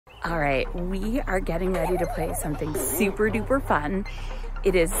All right, we are getting ready to play something super duper fun.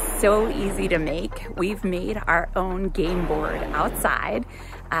 It is so easy to make. We've made our own game board outside.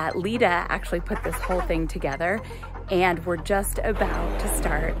 Lita actually put this whole thing together, and we're just about to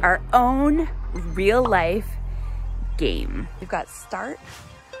start our own real life game. We've got start,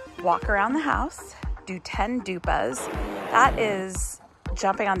 walk around the house, do 10 dupas. That is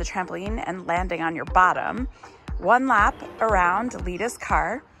jumping on the trampoline and landing on your bottom. 1 lap around Lita's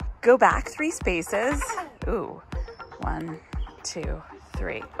car. Go back 3 spaces. Ooh, 1, 2,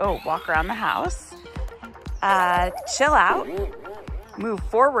 3. Oh, walk around the house. Chill out. Move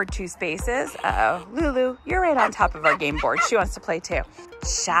forward 2 spaces. Uh-oh, Lulu, you're right on top of our game board. She wants to play too.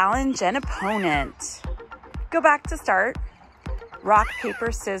 Challenge an opponent. Go back to start. Rock,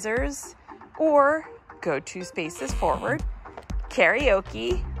 paper, scissors, or go 2 spaces forward.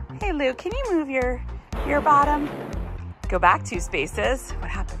 Karaoke. Hey, Lou, can you move your bottom? Go back 2 spaces. What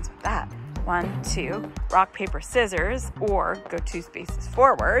happens with that? 1, 2, rock, paper, scissors, or go 2 spaces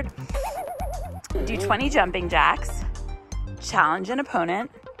forward. Do 20 jumping jacks, challenge an opponent,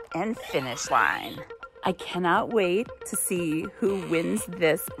 and finish line. I cannot wait to see who wins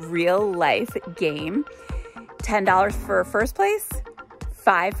this real life game. $10 for first place,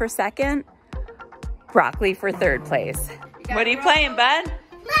 $5 for second, broccoli for third place. What are you playing, bud?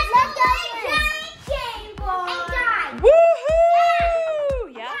 Let's go game board.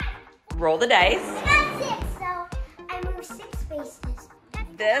 Woohoo! Yeah. Roll the dice. That's it. So I move 6 spaces.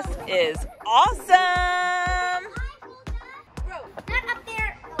 This is awesome. Not up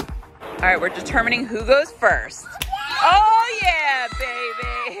there. All right, we're determining who goes first. Oh yeah,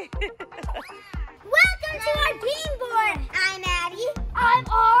 baby. Welcome to our game board. I'm Addy. I'm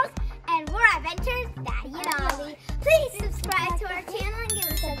Oz, and we're adventures Addy and Ollie. Please subscribe to our channel and give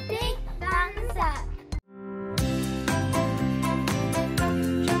us a big thumbs up.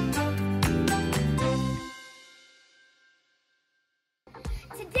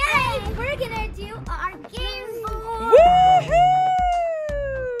 Today we're gonna do our game board. Woohoo!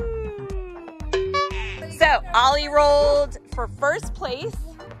 So Ollie rolled for first place.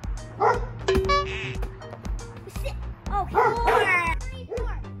 Okay. 4.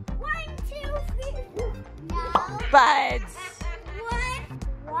 1, 2, 3, 4. No. Buds.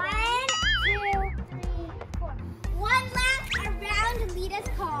 1, 2, 3, 4. 1 lap around Lita's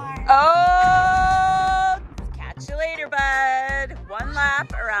car. Oh, catch you later, bud. 1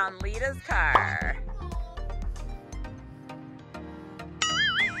 lap around Lita's car.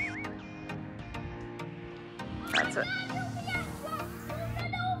 That's it.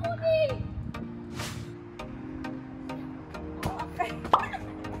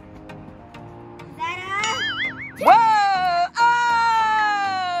 Whoa!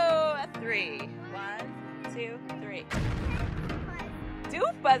 Oh! A 3. 1, 2, 3.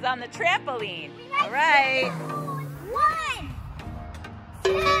 Doofa's on the trampoline. All right. 1,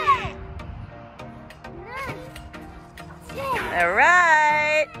 2, 10. All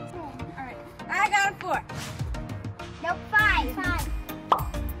right. All right. I got a 4. Nope, 5. 5.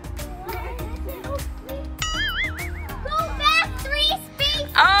 1, 2, 3. Go back 3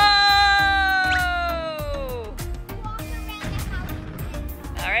 spaces. Oh! Walk around the house.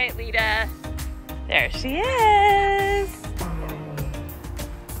 All right, Lita. There she is.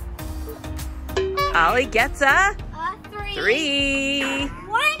 Ollie gets a 3. 3.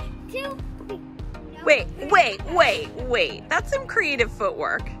 1, 2, 3. No. Wait. That's some creative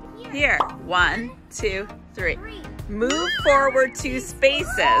footwork. Here, 1, 2, 3. 3. Move forward 2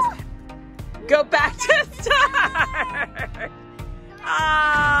 spaces. Go back to start.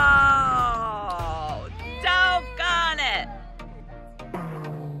 Oh, doggone it.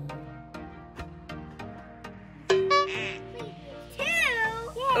 2.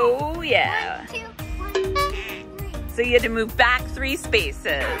 Oh, yeah. 1, 2, 1, 2, 3. So you had to move back 3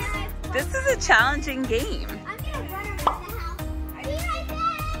 spaces. This is a challenging game. I'm gonna run around the house. Be right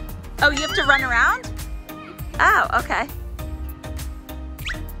back. Oh, you have to run around? Oh, okay.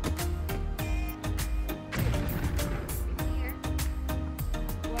 Here.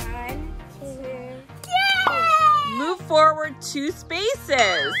 1, 2. Move forward 2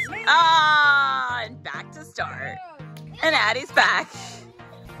 spaces. Ah, and back to start. And Addie's back.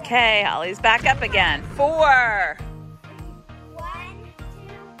 Okay, Ollie's back up again. 4. 1, 2,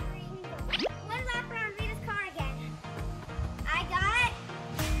 3, 4. 1 lap around Rita's car again. I got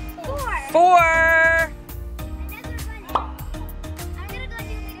 4. 4. Another 1. I'm gonna go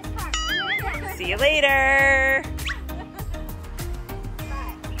do Rita's car. See you later. 5.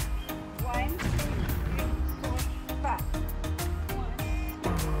 1, 2, 3, 4, 5.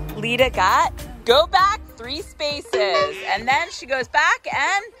 Lita got go back 3 spaces. And then she goes back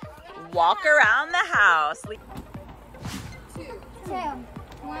and walk around the house. 2,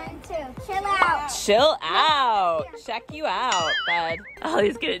 1, 2. Chill out. Chill out. Check you out, bud.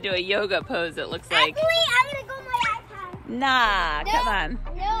 Ollie's gonna do a yoga pose, it looks like. Actually, I'm gonna go on my iPad. Nah, come on.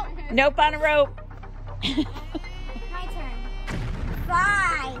 Nope. Nope on a rope. My turn.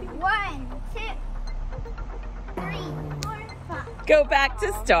 5, 1, 2, 3, 4, 5. Go back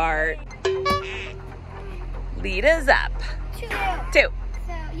to start. Lita's up. 2. 2.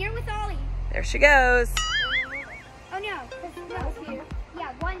 So you're with Ollie. There she goes. Oh no, no, 2.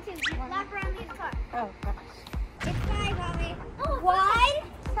 Yeah, 1, 2. Lap around the car. Oh, gosh. It's 5, Ollie. 1.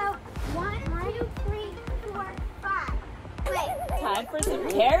 So 1, 2, 3, 4, 5. Wait. Time for some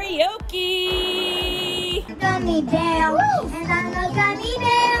karaoke. Gummy bear, and I'm a gummy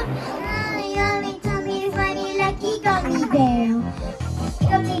bear. Yummy, tummy, funny, lucky gummy bear.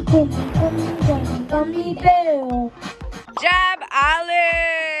 Gummy, gummy, gummy, gummy, gummy bear. Jab Ollie.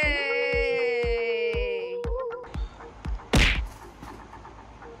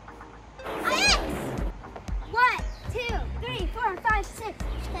 Six. 1, 2, 3, 4, 5, 6.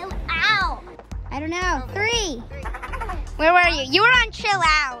 Chill out. I don't know. 3. Where were you? You were on chill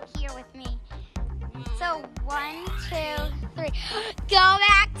out here with me. So 1, 2, 3. Go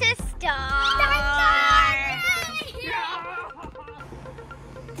back to start.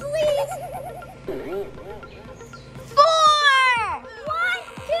 Please. 4. 1,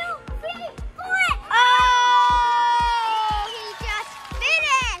 2, 3, 4. Oh, he just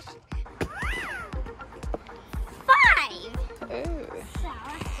finished. 5. Ooh. So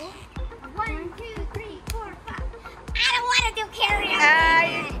 1, 2, 3, 4, 5. I don't want to do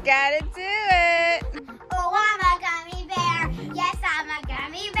karaoke. You gotta do it. Oh, I'm a gummy bear. Yes, I'm a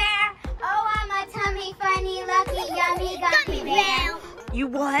gummy bear. Oh, I'm a tummy funny, lucky, yummy gummy bear. You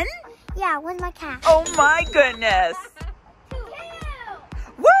won? Yeah, where's my cat? Oh my goodness. 2.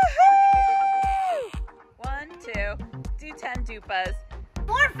 Woohoo! 1, 2. Do 10 dupas.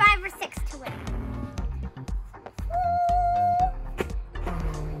 4, 5, or 6 to win.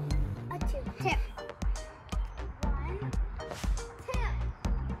 A 2. 2. 1,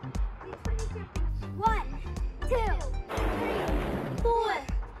 2. 1, 2, 3, 4,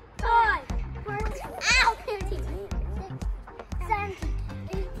 5, ow! 15, 17,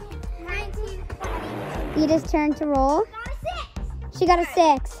 18, 19, 20. Lita's turn to roll. She got a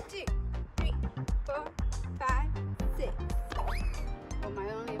 6. 2, 3, 4, 5, 6. Well, my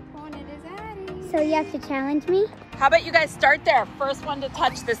only opponent is Addy. So you have to challenge me? How about you guys start there? First one to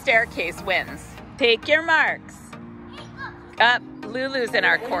touch the staircase wins. Take your marks. Up, Lulu's in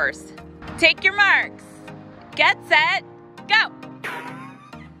our course. Take your marks. Get set, go.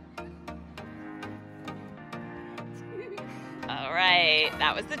 All right,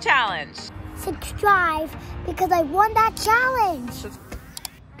 that was the challenge. Subscribe because I won that challenge.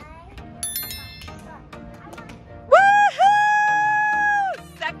 Woohoo!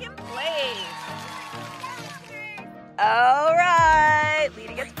 Second place. All right,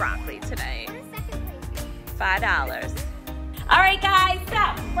 Lita gets broccoli tonight. $5. All right, guys,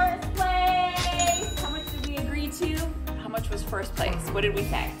 so first place. How much did we agree to? How much was first place? What did we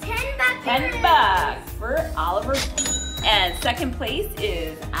say? $10. $10 for Oliver. And second place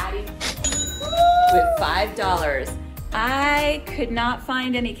is Addy with $5. I could not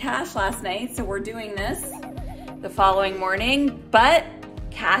find any cash last night, so we're doing this the following morning, but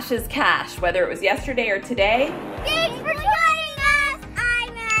cash is cash, whether it was yesterday or today. Thanks for